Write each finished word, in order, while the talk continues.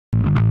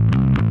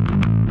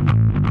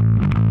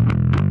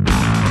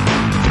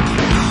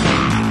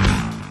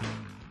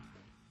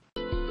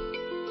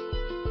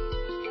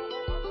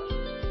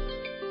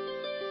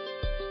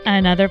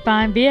Another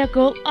fine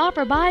vehicle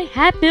offered by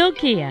Hatfield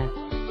Kia.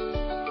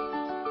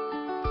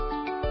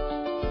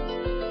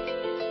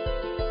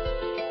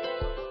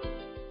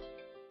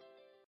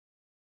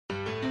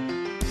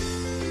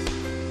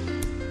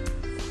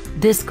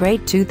 This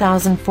great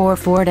 2004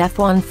 Ford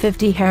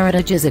F-150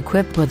 Heritage is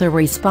equipped with a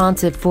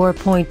responsive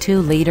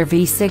 4.2-liter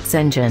V6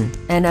 engine,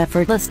 an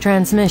effortless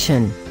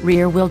transmission,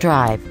 rear-wheel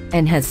drive,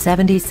 and has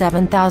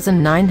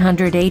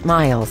 77,908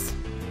 miles.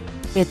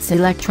 Its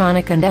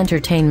electronic and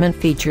entertainment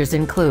features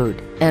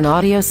include an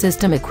audio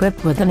system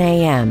equipped with an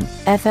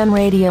AM/FM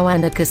radio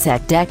and a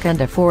cassette deck and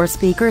a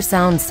 4-speaker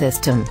sound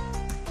system.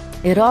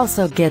 It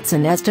also gets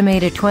an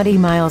estimated 20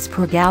 miles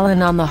per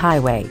gallon on the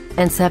highway,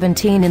 and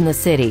 17 in the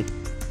city.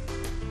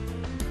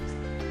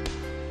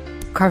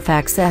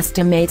 Carfax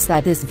estimates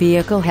that this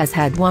vehicle has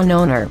had one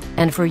owner,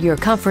 and for your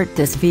comfort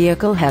this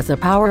vehicle has a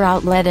power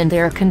outlet and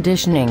air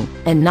conditioning,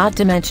 and not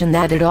to mention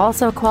that it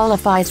also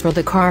qualifies for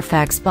the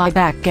Carfax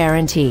buyback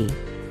guarantee.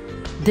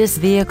 This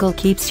vehicle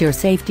keeps your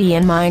safety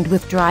in mind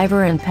with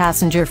driver and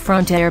passenger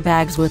front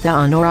airbags with an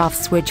on or off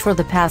switch for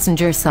the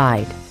passenger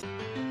side.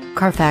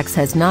 Carfax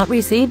has not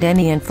received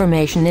any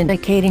information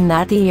indicating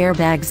that the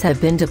airbags have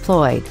been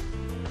deployed.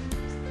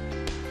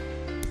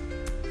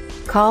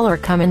 Call or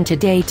come in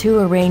today to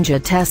arrange a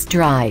test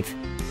drive.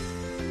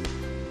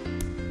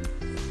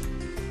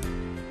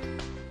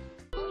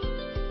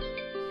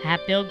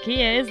 Hatfield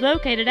Kia is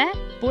located at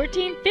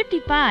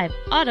 1455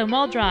 Auto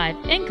Mall Drive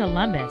in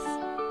Columbus.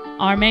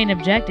 Our main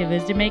objective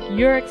is to make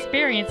your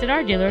experience at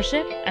our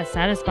dealership a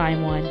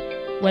satisfying one,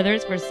 whether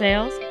it's for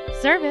sales,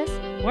 service,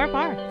 or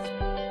parts.